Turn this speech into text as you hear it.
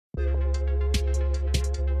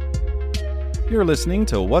You're listening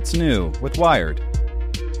to What's New with Wired.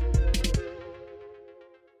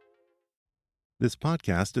 This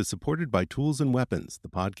podcast is supported by Tools and Weapons, the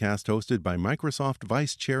podcast hosted by Microsoft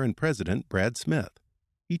Vice Chair and President Brad Smith.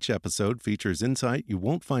 Each episode features insight you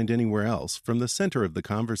won't find anywhere else from the center of the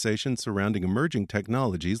conversation surrounding emerging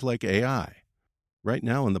technologies like AI. Right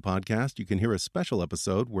now in the podcast, you can hear a special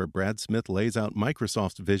episode where Brad Smith lays out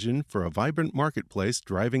Microsoft's vision for a vibrant marketplace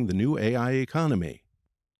driving the new AI economy.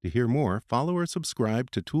 To hear more, follow or subscribe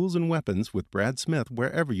to Tools and Weapons with Brad Smith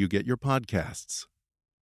wherever you get your podcasts.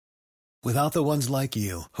 Without the ones like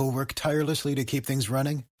you, who work tirelessly to keep things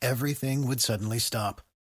running, everything would suddenly stop.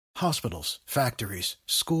 Hospitals, factories,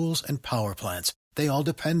 schools, and power plants, they all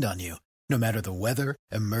depend on you. No matter the weather,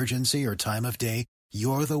 emergency, or time of day,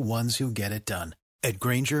 you're the ones who get it done. At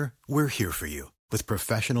Grainger, we're here for you with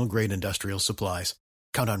professional-grade industrial supplies.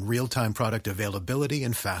 Count on real-time product availability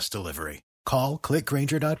and fast delivery. Call, click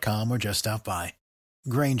Grainger.com, or just stop by.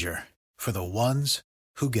 Grainger, for the ones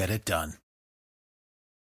who get it done.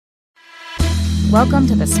 Welcome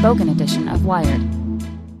to the spoken edition of Wired.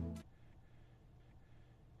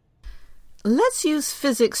 Let's use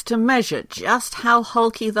physics to measure just how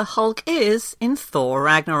hulky the Hulk is in Thor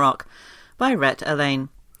Ragnarok by Rhett Elaine.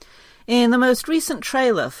 In the most recent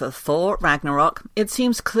trailer for Thor Ragnarok, it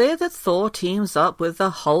seems clear that Thor teams up with the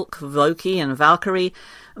Hulk, Loki and Valkyrie,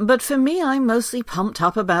 but for me I'm mostly pumped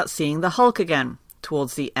up about seeing the Hulk again.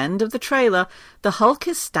 Towards the end of the trailer, the Hulk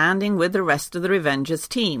is standing with the rest of the Avengers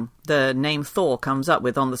team. The name Thor comes up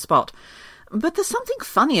with on the spot. But there's something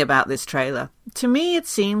funny about this trailer. To me, it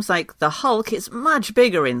seems like the Hulk is much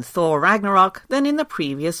bigger in Thor Ragnarok than in the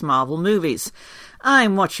previous Marvel movies.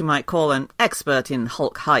 I'm what you might call an expert in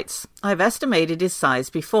Hulk heights. I've estimated his size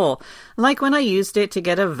before, like when I used it to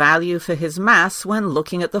get a value for his mass when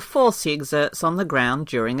looking at the force he exerts on the ground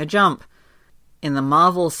during a jump. In the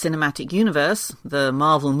Marvel Cinematic Universe, the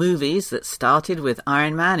Marvel movies that started with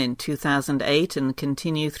Iron Man in 2008 and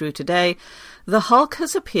continue through today, the Hulk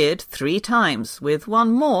has appeared 3 times, with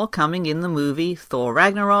one more coming in the movie Thor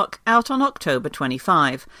Ragnarok out on October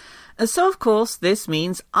 25. So of course this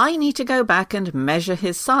means I need to go back and measure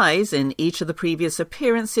his size in each of the previous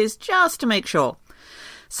appearances just to make sure.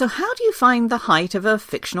 So how do you find the height of a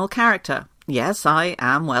fictional character? Yes, I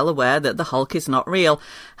am well aware that the Hulk is not real.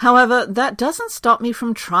 However, that doesn't stop me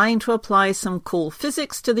from trying to apply some cool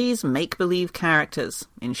physics to these make-believe characters.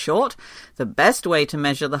 In short, the best way to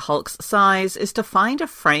measure the Hulk's size is to find a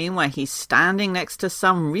frame where he's standing next to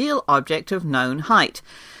some real object of known height.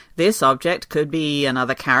 This object could be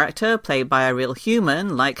another character played by a real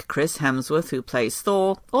human, like Chris Hemsworth who plays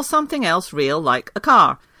Thor, or something else real like a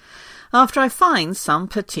car. After I find some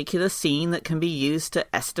particular scene that can be used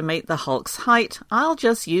to estimate the Hulk's height, I'll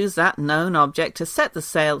just use that known object to set the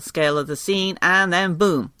scale of the scene, and then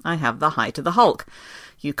boom, I have the height of the Hulk.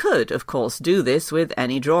 You could, of course, do this with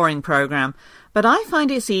any drawing program, but I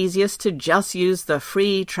find it's easiest to just use the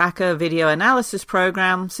free Tracker video analysis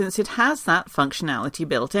program since it has that functionality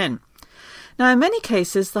built in. Now, in many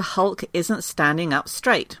cases, the Hulk isn't standing up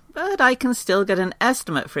straight, but I can still get an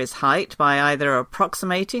estimate for his height by either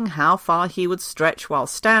approximating how far he would stretch while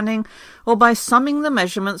standing, or by summing the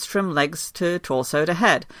measurements from legs to torso to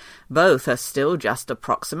head. Both are still just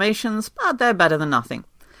approximations, but they're better than nothing.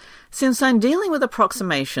 Since I'm dealing with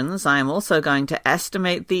approximations, I am also going to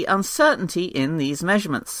estimate the uncertainty in these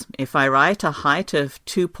measurements. If I write a height of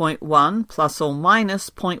 2.1 plus or minus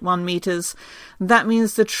 0.1 meters, that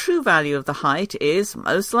means the true value of the height is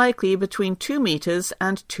most likely between 2 meters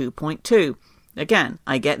and 2.2. Again,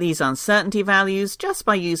 I get these uncertainty values just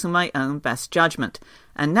by using my own best judgment.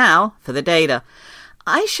 And now for the data.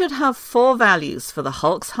 I should have 4 values for the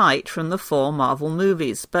Hulk's height from the 4 Marvel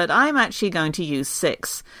movies, but I'm actually going to use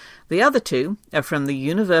 6. The other 2 are from the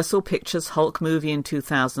Universal Pictures Hulk movie in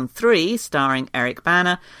 2003, starring Eric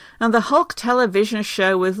Bana, and the Hulk television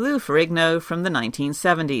show with Lou Ferrigno from the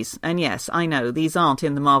 1970s. And yes, I know, these aren't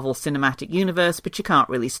in the Marvel Cinematic Universe, but you can't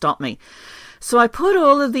really stop me. So I put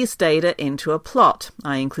all of this data into a plot.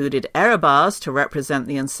 I included error bars to represent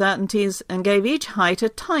the uncertainties and gave each height a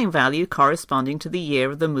time value corresponding to the year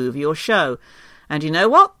of the movie or show. And you know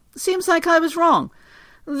what? Seems like I was wrong.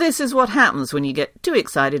 This is what happens when you get too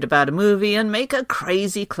excited about a movie and make a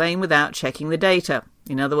crazy claim without checking the data.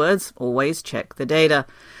 In other words, always check the data.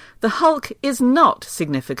 The Hulk is not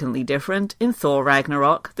significantly different in Thor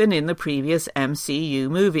Ragnarok than in the previous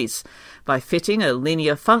MCU movies. By fitting a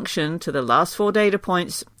linear function to the last 4 data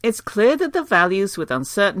points, it's clear that the values with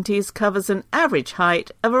uncertainties covers an average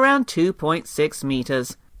height of around 2.6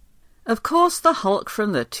 meters. Of course, the Hulk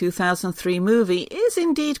from the 2003 movie is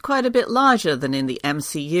indeed quite a bit larger than in the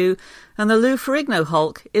MCU, and the Lou Ferrigno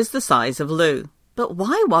Hulk is the size of Lou. But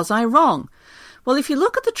why was I wrong? Well, if you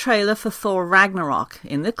look at the trailer for Thor Ragnarok,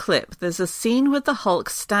 in the clip there's a scene with the Hulk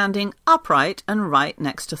standing upright and right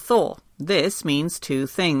next to Thor. This means two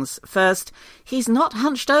things. First, he's not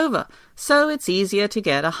hunched over, so it's easier to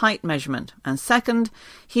get a height measurement. And second,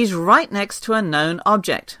 he's right next to a known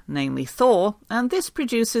object, namely Thor, and this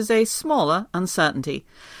produces a smaller uncertainty.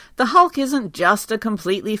 The Hulk isn't just a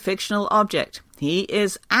completely fictional object. He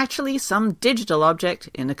is actually some digital object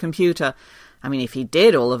in a computer. I mean, if he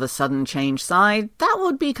did all of a sudden change side, that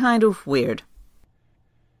would be kind of weird.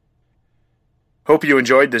 Hope you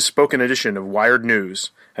enjoyed this spoken edition of Wired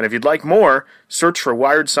News. And if you'd like more, search for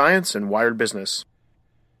Wired Science and Wired Business.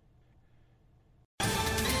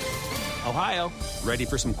 Ohio, ready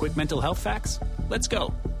for some quick mental health facts? Let's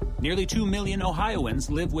go. Nearly 2 million Ohioans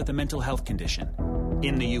live with a mental health condition.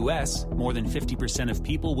 In the U.S., more than 50% of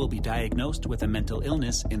people will be diagnosed with a mental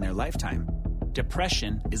illness in their lifetime.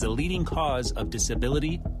 Depression is a leading cause of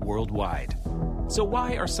disability worldwide. So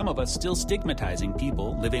why are some of us still stigmatizing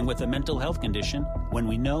people living with a mental health condition when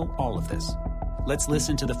we know all of this? Let's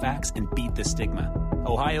listen to the facts and beat the stigma.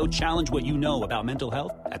 Ohio, challenge what you know about mental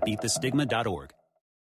health at beatthestigma.org.